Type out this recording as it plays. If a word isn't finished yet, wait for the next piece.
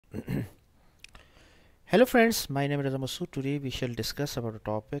Hello friends, my name is Ramasu. Today we shall discuss about a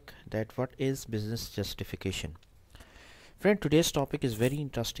topic that what is business justification. Friend, today's topic is very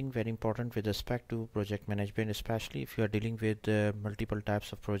interesting, very important with respect to project management, especially if you are dealing with multiple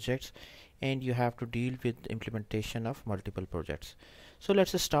types of projects and you have to deal with implementation of multiple projects. So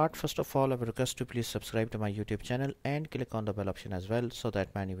let's start. First of all, I would request to please subscribe to my YouTube channel and click on the bell option as well so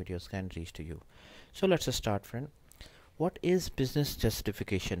that my new videos can reach to you. So let's start, friend. What is business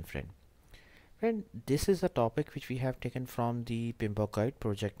justification, friend? Friend, this is a topic which we have taken from the PMBOK guide,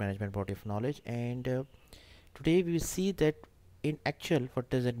 Project Management Body of Knowledge, and today we will see that in actual what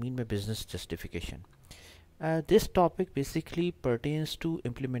does it mean by business justification. This topic basically pertains to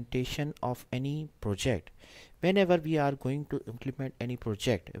implementation of any project. Whenever we are going to implement any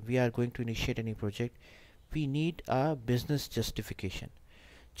project, we are going to initiate any project, we need a business justification.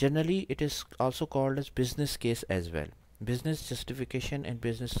 Generally, it is also called as business case as well. Business justification and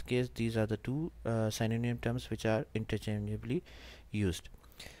business case, these are the two synonym terms which are interchangeably used.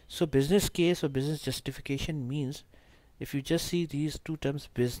 So business case or business justification means, if you just see these two terms,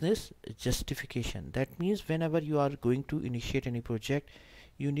 business justification, that means whenever you are going to initiate any project,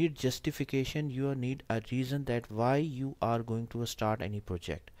 you need justification, you need a reason that why you are going to start any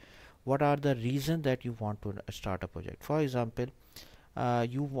project. What are the reason that you want to start a project? For example,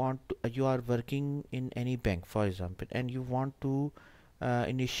 you are working in any bank, for example, and you want to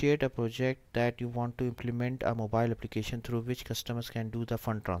initiate a project that you want to implement a mobile application through which customers can do the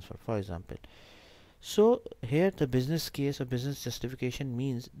fund transfer, for example. So here the business case or business justification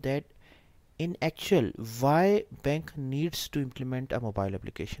means that in actual why bank needs to implement a mobile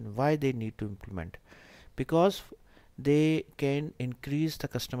application, why they need to implement, because they can increase the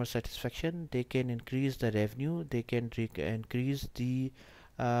customer satisfaction, they can increase the revenue, they can increase the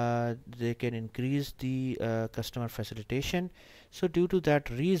customer facilitation. So due to that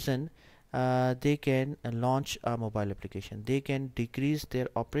reason, they can launch a mobile application, they can decrease their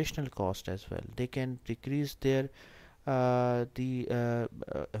operational cost as well, they can decrease their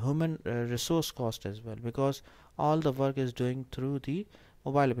human resource cost as well, because all the work is doing through the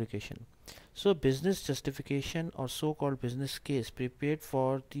mobile application. So business justification or so-called business case prepared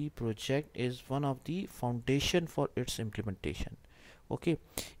for the project is one of the foundation for its implementation. Okay,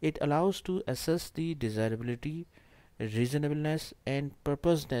 it allows to assess the desirability, reasonableness and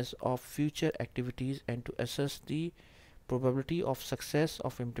purposefulness of future activities and to assess the probability of success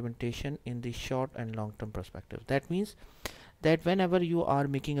of implementation in the short and long term perspective. That means that whenever you are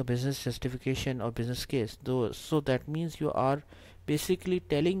making a business justification or business case, though, so that means you are basically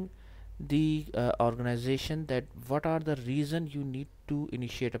telling the organization that what are the reason you need to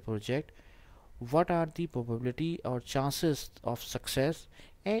initiate a project, what are the probability or chances of success,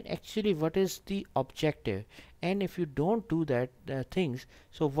 and actually what is the objective, and if you don't do that things,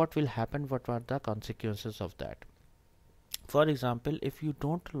 so what will happen, what are the consequences of that. For example, if you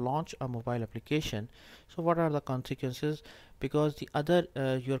don't launch a mobile application, so what are the consequences, because the other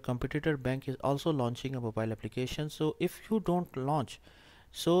your competitor bank is also launching a mobile application, so if you don't launch,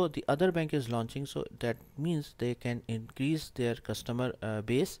 so the other bank is launching, so that means they can increase their customer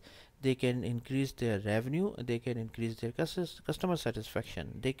base, they can increase their revenue, they can increase their customer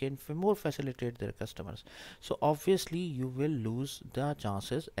satisfaction, they can more facilitate their customers, so obviously you will lose the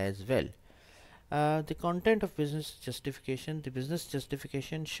chances as well. The content of business justification, the business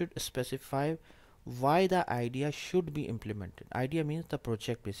justification should specify why the idea should be implemented. Idea means the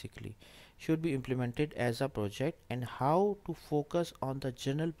project basically should be implemented as a project, and how to focus on the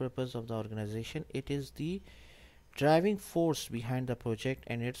general purpose of the organization. It is the driving force behind the project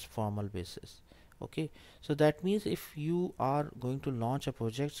and its formal basis. Okay, so that means if you are going to launch a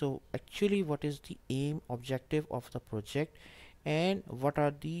project, so actually what is the aim objective of the project and what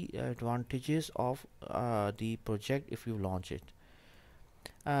are the advantages of the project if you launch it.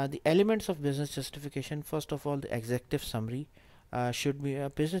 The elements of business justification, first of all, the executive summary should be a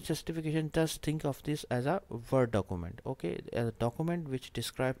business justification. Just think of this as a Word document, okay, a document which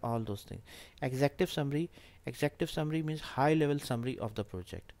describe all those things. Executive summary means high level summary of the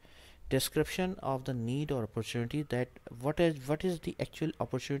project. Description of the need or opportunity, that what is the actual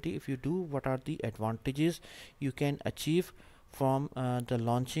opportunity if you do, what are the advantages you can achieve from the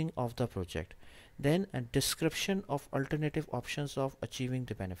launching of the project. Then a description of alternative options of achieving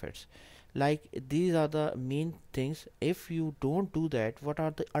the benefits, like these are the main things. If you don't do that, what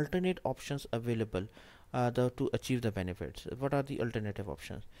are the alternate options available to achieve the benefits, what are the alternative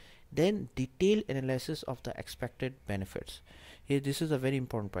options. Then detailed analysis of the expected benefits. Here this is a very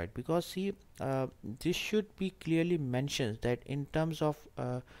important point, because see, this should be clearly mentioned that in terms of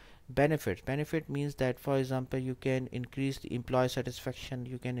Benefit means that, for example, you can increase the employee satisfaction,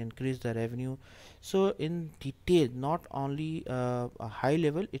 you can increase the revenue. So in detail, not only a high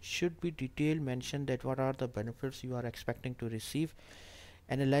level, it should be detail mentioned that what are the benefits you are expecting to receive.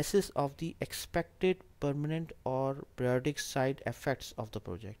 Analysis of the expected permanent or periodic side effects of the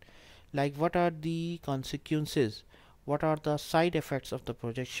project, like what are the consequences, what are the side effects of the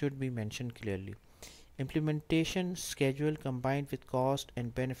project should be mentioned clearly. Implementation schedule combined with cost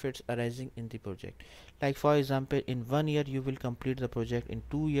and benefits arising in the project, like for example, in 1 year you will complete the project, in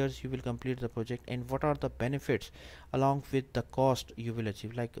 2 years you will complete the project, and what are the benefits along with the cost you will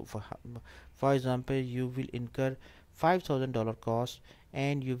achieve. Like for example, you will incur $5,000 cost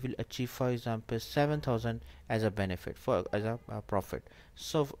and you will achieve, for example, 7,000 as a benefit, for as a profit,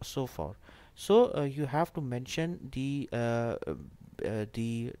 so far. So you have to mention the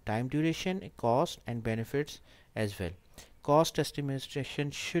time duration, cost and benefits as well. Cost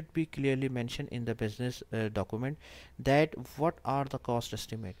estimation should be clearly mentioned in the business document, that what are the cost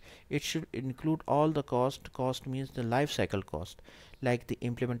estimate. It should include all the cost means the life cycle cost, like the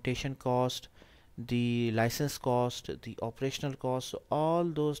implementation cost, the license cost, the operational cost. So all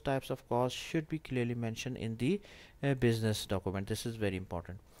those types of costs should be clearly mentioned in the business document. This is very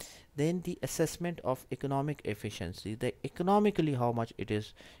important. Then the assessment of economic efficiency, the economically how much it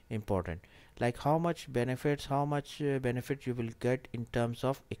is important, like how much benefits, how much benefit you will get in terms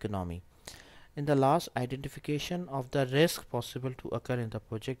of economy. In the last, identification of the risk possible to occur in the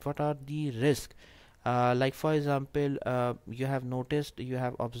project. What are the risks? Like for example, you have noticed, you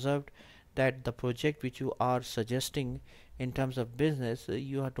have observed that the project which you are suggesting in terms of business,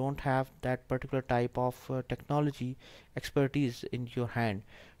 you don't have that particular type of technology expertise in your hand.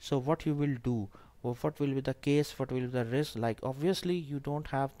 So what you will do, or what will be the case, what will be the risk? Like obviously you don't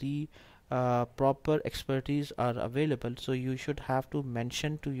have the proper expertise are available, so you should have to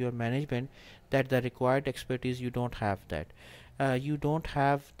mention to your management that the required expertise you don't have that. You don't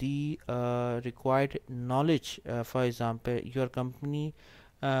have the required knowledge. For example, your company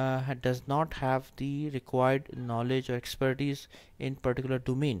does not have the required knowledge or expertise in particular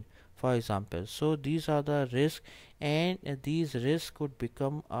domain, for example. So these are the risks, and these risks could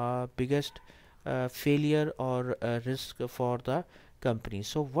become biggest failure or risk for the company.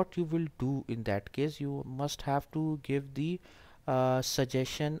 So what you will do in that case, you must have to give the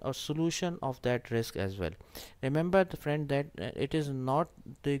suggestion or solution of that risk as well. Remember the friend that it is not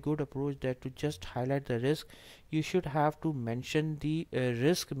the good approach that to just highlight the risk. You should have to mention the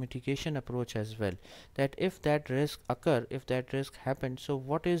risk mitigation approach as well, that if that risk occur, if that risk happens, so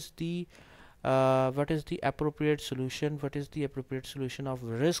what is the appropriate solution, what is the appropriate solution of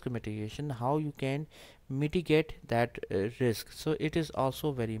risk mitigation, how you can mitigate that risk. So it is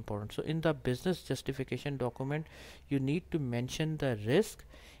also very important. So in the business justification document, you need to mention the risk,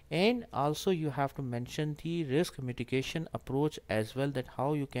 and also you have to mention the risk mitigation approach as well, that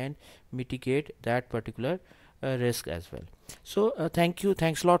how you can mitigate that particular risk as well. So thank you,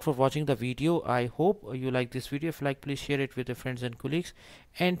 thanks a lot for watching the video. I hope you like this video. If you like, please share it with your friends and colleagues,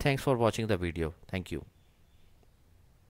 and thanks for watching the video. Thank you.